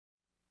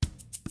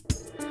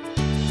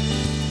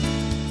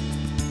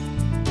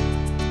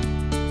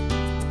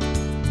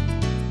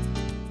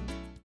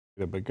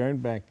But going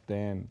back,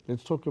 Dan,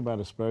 let's talk about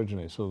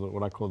asparaginase, so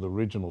what I call the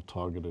original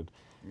targeted,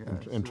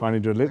 and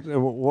trying to do it.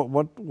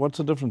 What's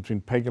the difference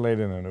between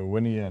pegylated and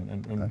Erwinia?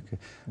 Okay.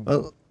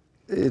 Well,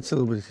 it's a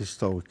little bit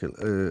historical.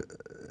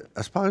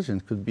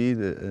 Asparagine could be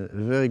a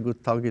very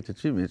good targeted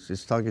treatment.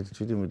 It's targeted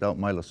treatment without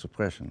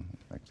myelosuppression, in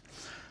fact,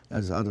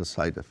 as other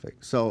side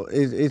effects. So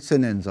it's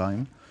an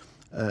enzyme.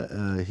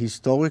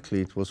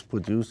 Historically, it was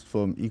produced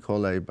from E.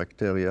 coli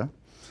bacteria.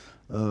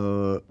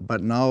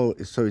 But now,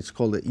 so it's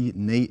called a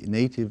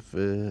native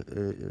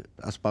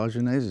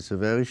asparaginase. It's a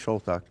very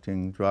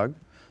short-acting drug.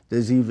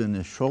 There's even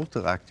a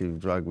shorter-acting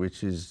drug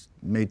which is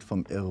made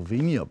from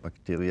Erwinia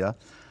bacteria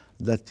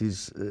that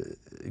is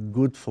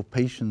good for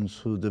patients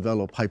who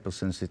develop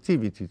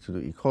hypersensitivity to the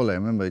E. coli.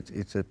 Remember,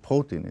 it's a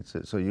protein,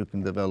 so you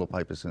can develop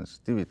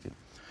hypersensitivity.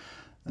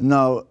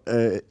 Now,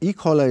 E.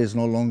 coli is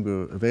no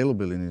longer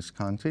available in this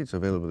country. It's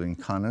available in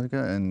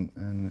Canada and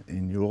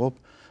in Europe.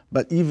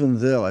 But even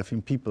there, I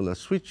think people are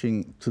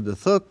switching to the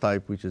third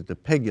type, which is the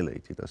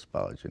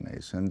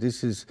pegylated-asparaginase. And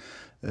this is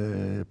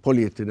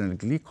polyethylene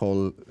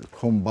glycol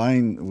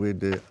combined with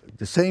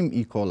the same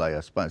E. coli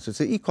asparaginase. So it's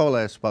an E.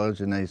 coli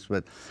asparaginase,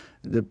 but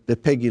the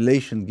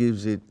pegylation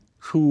gives it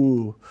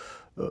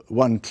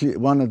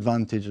one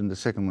advantage, and the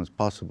second one is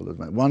possible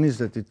advantage. One is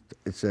that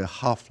its a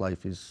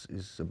half-life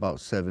is about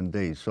 7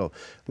 days. So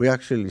we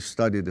actually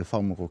studied the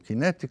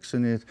pharmacokinetics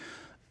in it.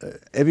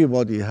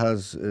 Everybody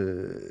has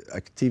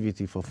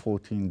activity for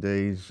 14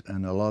 days,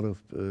 and a lot of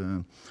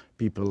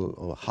people,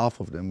 or half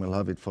of them, will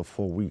have it for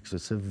 4 weeks.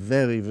 It's a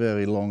very,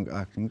 very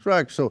long-acting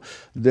drug, so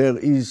there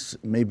is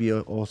maybe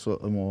also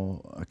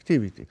more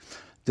activity.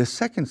 The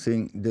second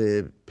thing,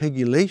 the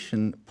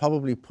pegylation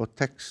probably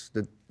protects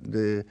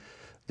the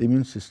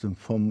immune system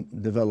from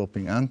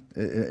developing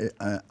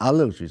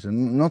allergies,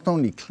 and not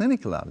only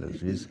clinical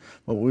allergies,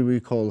 but what we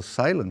call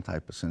silent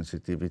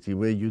hypersensitivity,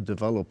 where you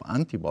develop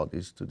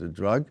antibodies to the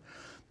drug,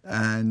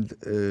 and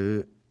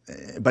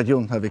but you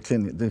don't have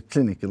the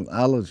clinical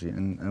allergy.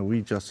 And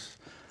we just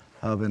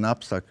have an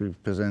abstract we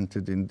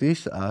presented in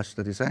this ASH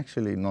that is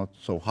actually not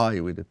so high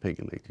with the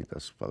pegylated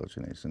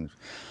asparaginase. And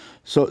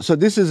so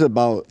this is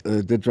about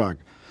the drug.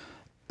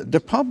 The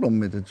problem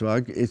with the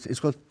drug is it's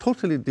got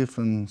totally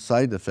different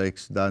side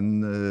effects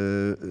than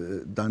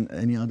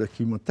any other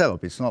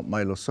chemotherapy. It's not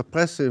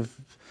myelosuppressive,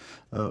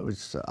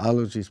 it's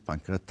allergies,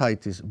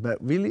 pancreatitis, but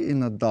really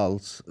in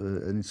adults,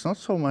 and it's not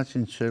so much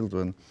in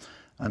children,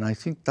 and I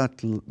think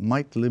that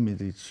might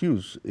limit its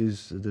use,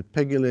 is the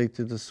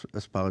pegylated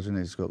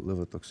asparaginase got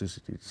liver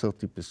toxicity,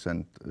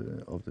 30%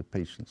 of the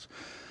patients.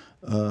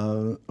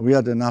 We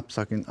had an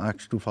abstract in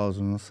ACH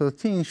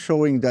 2013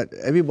 showing that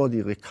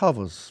everybody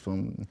recovers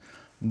from,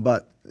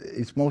 but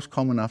it's most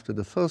common after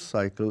the first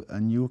cycle,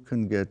 and you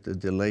can get a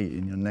delay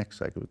in your next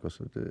cycle because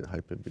of the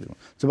hyperbilirubinemia.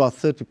 It's about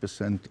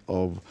 30%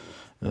 of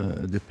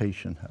the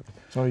patient have it.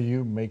 So are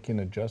you making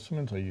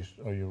adjustments? Are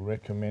you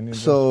recommending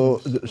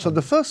adjustments? So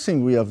the first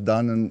thing we have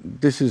done, and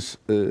this is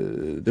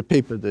the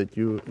paper that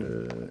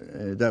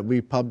that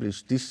we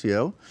published this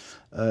year,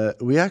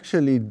 we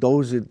actually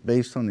dose it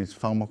based on its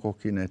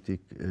pharmacokinetic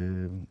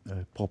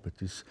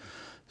properties.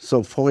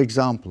 So, for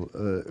example,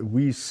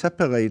 we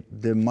separate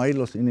the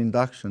in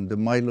induction, the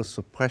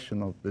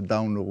myelosuppression of the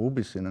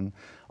daunorubicin, and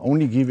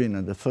only given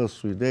in the first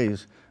 3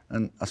 days,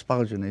 and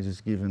asparaginase is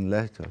given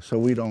later. So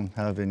we don't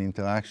have an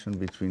interaction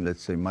between,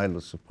 let's say,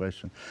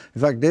 myelosuppression.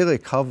 In fact, they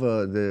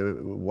recover the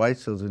white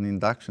cells in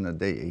induction at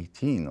day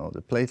 18, or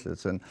the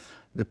platelets, and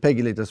the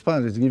pegylated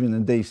asparaginase is given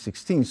at day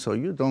 16, so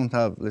you don't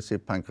have, let's say,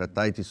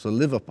 pancreatitis or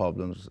liver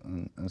problems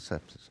and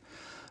sepsis.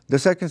 The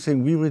second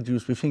thing we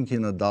reduce, we think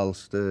in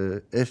adults,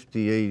 the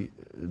FDA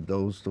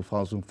dose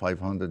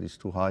 2,500 is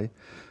too high.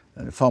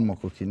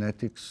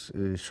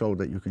 Pharmacokinetics show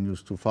that you can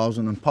use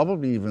 2,000 and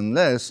probably even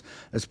less,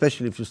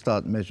 especially if you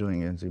start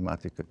measuring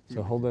enzymatic activity.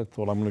 So hold that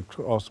thought. I'm going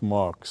to ask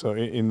Mark. So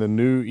in the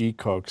new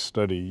ECOG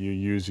study, you're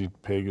using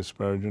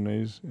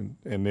PEG-Asparaginase,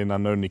 and then I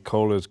know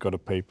Nicola's got a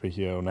paper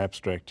here, an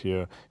abstract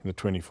here in the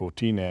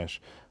 2014 ASH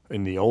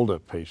in the older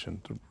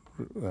patient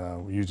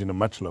using a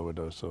much lower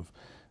dose of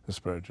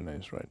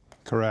asparaginase, right?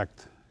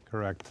 Correct.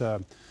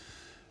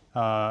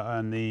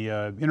 On the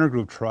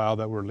intergroup trial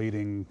that we're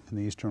leading in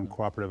the Eastern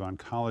Cooperative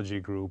Oncology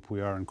Group,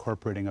 we are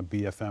incorporating a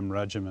BFM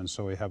regimen,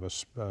 so we have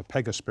a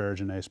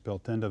PEG-Asparaginase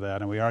built into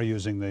that, and we are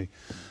using the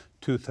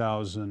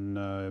 2,000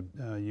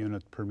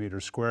 unit per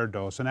meter squared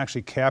dose, and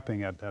actually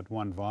capping it at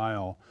 1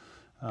 vial,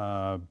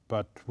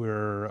 but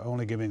we're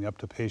only giving up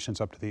to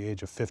patients up to the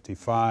age of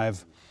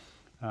 55.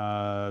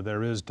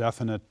 There is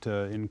definite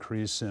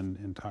increase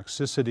in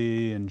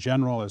toxicity in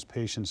general as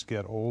patients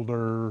get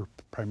older,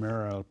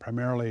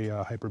 primarily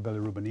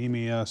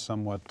hyperbilirubinemia,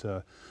 somewhat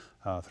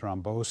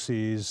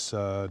thromboses.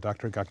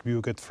 Dr.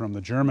 Gakbuget from the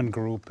German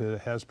group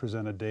has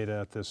presented data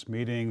at this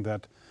meeting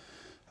that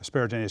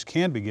asparaginase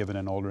can be given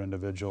in older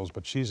individuals,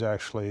 but she's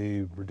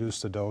actually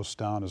reduced the dose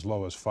down as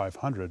low as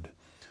 500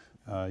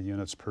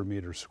 units per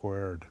meter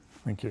squared.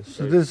 Thank you.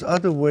 So there's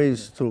other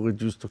ways to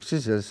reduce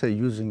toxicity, as I say,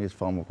 using it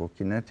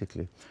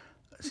pharmacokinetically.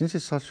 Since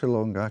it's such a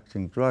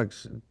long-acting drug,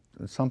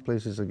 some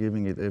places are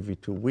giving it every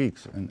 2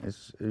 weeks, and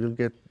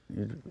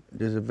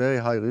There's a very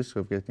high risk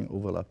of getting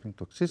overlapping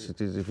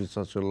toxicities if it's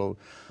such a low.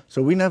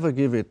 So we never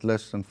give it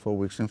less than 4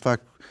 weeks. In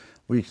fact,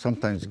 we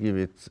sometimes give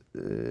it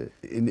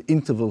in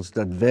intervals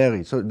that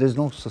vary. So there's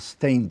no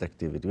sustained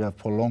activity. We have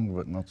prolonged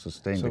but not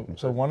sustained activity.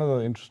 So one of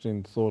the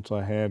interesting thoughts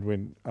I had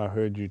when I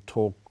heard you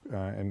talk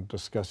and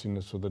discussing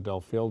this with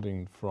Adele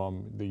Fielding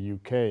from the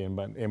UK and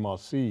about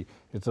MRC,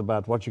 it's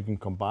about what you can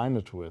combine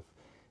it with.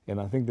 And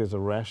I think there's a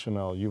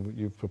rationale,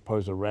 you've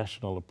proposed a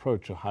rational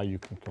approach of how you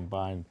can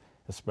combine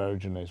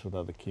asparaginase with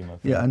other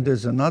chemotherapy. Yeah, and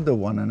there's another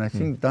one, and I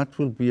think that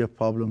will be a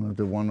problem of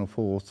the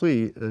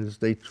 10403, is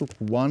they took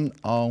one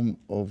arm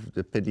of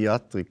the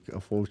pediatric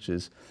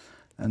approaches,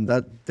 and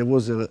that there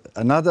was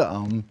another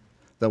arm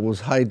that was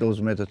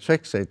high-dose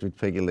methotrexate with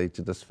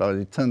pegylated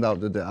asparaginase. It turned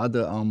out that the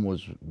other arm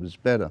was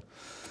better.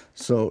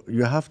 So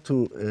you have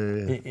to...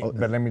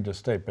 but let me just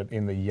state, but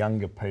in the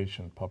younger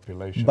patient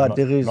population, but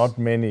there is not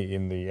many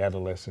in the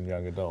adolescent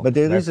young adult. But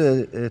there is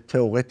a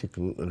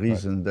theoretical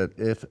reason that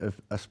if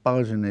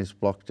asparaginase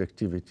blocked the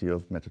activity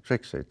of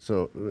methotrexate.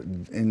 So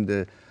in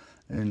the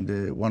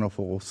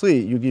 10403,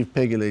 you give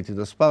pegylated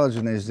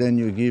asparaginase, then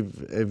you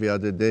give every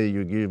other day,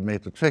 you give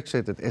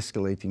methotrexate at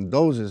escalating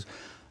doses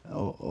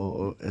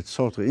or at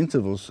shorter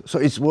intervals. So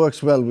it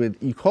works well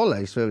with E.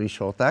 coli, it's very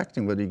short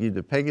acting, but you give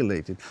the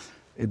pegylated.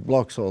 It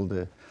blocks all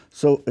the...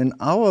 So in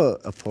our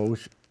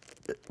approach,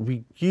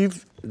 we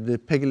give the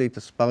pegylated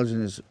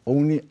asparaginase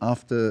only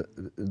after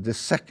the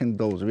second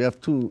dose. We have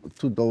two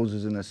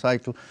doses in a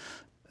cycle,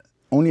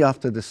 only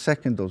after the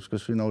second dose,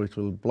 because we know it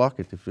will block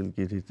it if we'll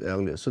give it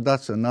earlier. So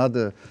that's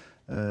another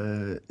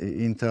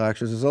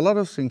interaction. There's a lot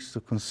of things to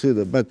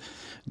consider, but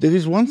there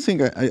is one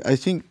thing I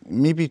think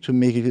maybe to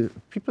make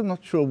it, people are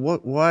not sure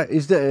why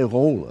is there a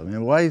role? I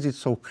mean, why is it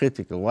so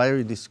critical? Why are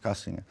we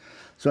discussing it?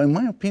 So in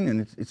my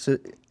opinion,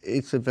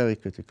 it's a very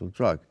critical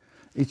drug.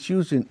 It's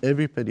used in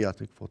every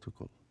pediatric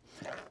protocol.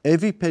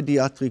 Every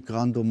pediatric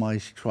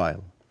randomized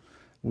trial,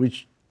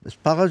 which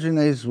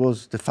asparaginase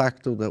was the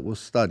factor that was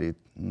studied,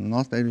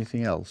 not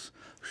anything else,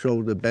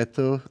 showed a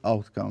better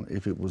outcome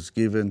if it was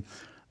given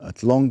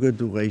at longer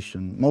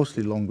duration,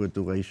 mostly longer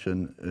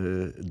duration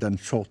than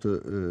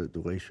shorter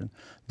duration.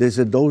 There's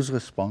a dose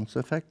response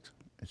effect.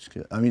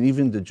 I mean,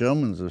 even the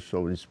Germans have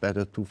shown it's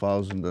better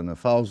 2,000 than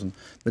 1,000,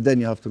 but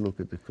then you have to look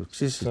at the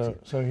toxicity.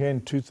 So here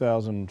in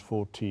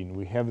 2014,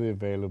 we have the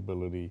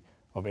availability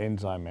of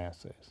enzyme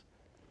assays.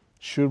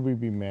 Should we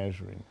be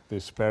measuring the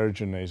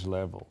asparaginase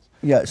levels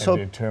and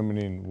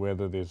determining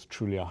whether there's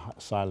truly a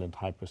silent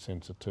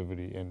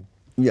hypersensitivity?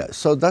 Yeah,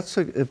 so that's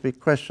a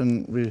big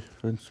question.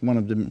 It's one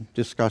of the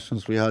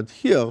discussions we had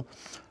here.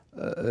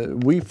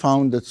 We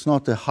found it's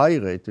not a high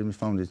rate, and we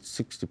found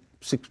it's 66%.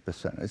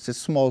 It's a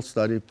small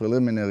study,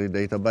 preliminary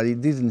data, but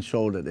it didn't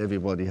show that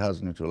everybody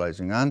has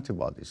neutralizing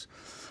antibodies.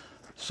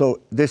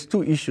 So there's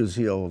two issues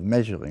here of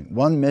measuring.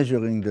 One,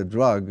 measuring the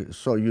drug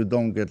so you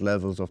don't get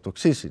levels of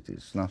toxicity.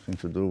 It's nothing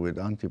to do with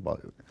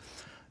antibody.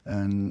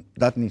 And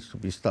that needs to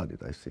be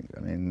studied, I think.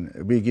 I mean,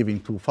 we're giving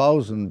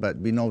 2,000, but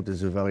we know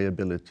there's a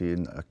variability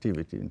in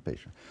activity in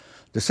patients.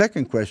 The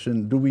second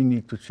question, do we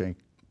need to check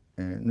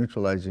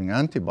neutralizing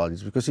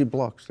antibodies? Because it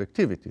blocks the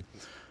activity.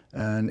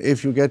 And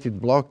if you get it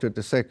blocked at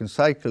the second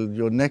cycle,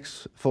 your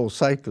next 4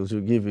 cycles you're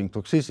giving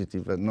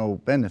toxicity but no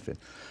benefit.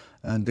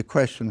 And the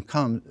question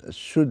comes,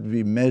 should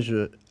we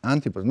measure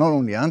antibodies? Not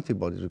only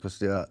antibodies,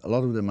 because a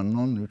lot of them are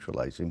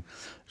non-neutralizing.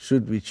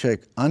 Should we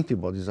check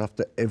antibodies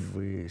after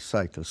every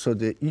cycle? So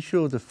the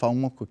issue of the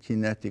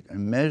pharmacokinetic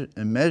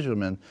and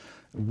measurement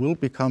will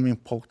become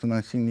important,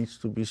 I think needs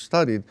to be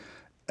studied,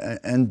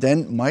 and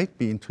then might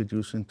be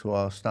introduced into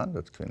our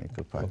standard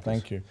clinical practice. Well,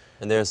 thank you.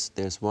 And there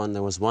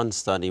was one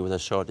study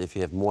that showed if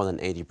you have more than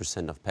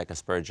 80% of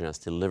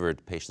PEG-Asparaginase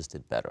delivered, patients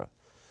did better.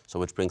 So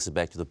which brings it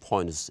back to the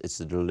point, it's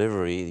the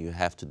delivery, you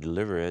have to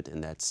deliver it,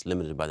 and that's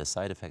limited by the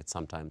side effects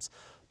sometimes.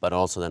 But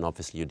also then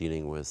obviously you're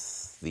dealing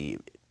with the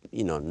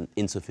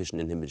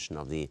insufficient inhibition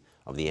of the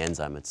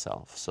enzyme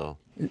itself. So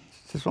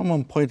there's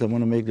one point I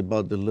want to make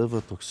about the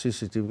liver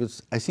toxicity,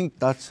 because I think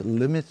that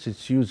limits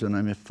its use, and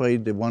I'm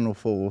afraid the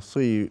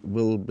 10403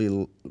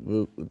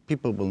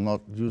 people will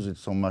not use it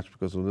so much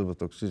because of liver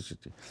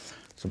toxicity.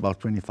 It's about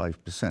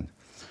 25%.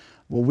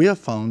 Well, we have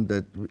found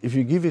that if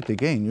you give it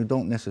again, you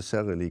don't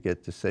necessarily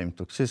get the same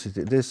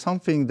toxicity. There's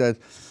something that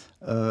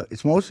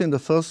it's mostly in the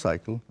first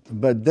cycle,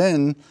 but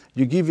then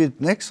you give it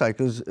next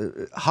cycles,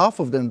 half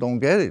of them don't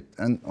get it,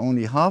 and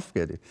only half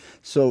get it.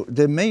 So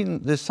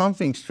there's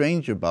something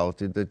strange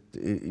about it that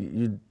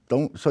you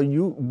don't. So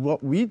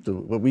what we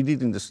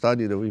did in the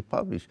study that we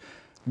published,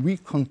 we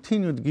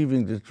continued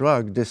giving the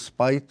drug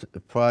despite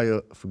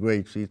prior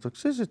grade 3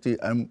 toxicity,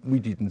 and we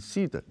didn't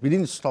see that. We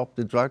didn't stop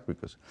the drug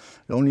because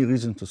the only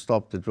reason to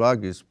stop the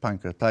drug is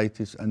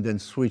pancreatitis and then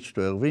switch to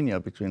Erwinia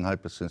between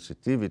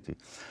hypersensitivity.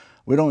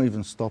 We don't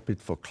even stop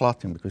it for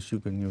clotting because you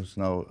can use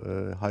now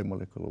high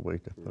molecular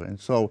weight heparin.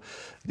 So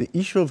the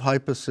issue of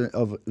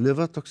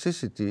liver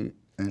toxicity,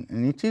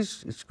 and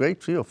it's grade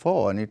 3 or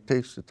 4, and it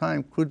takes the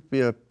time, could be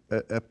a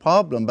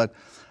problem, but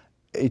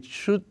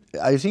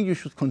I think you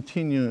should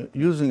continue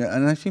using it,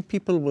 and I think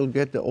people will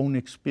get their own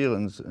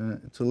experience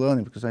to learn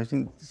it, because I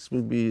think this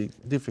will be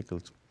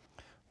difficult.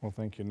 Well,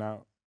 thank you.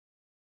 Now,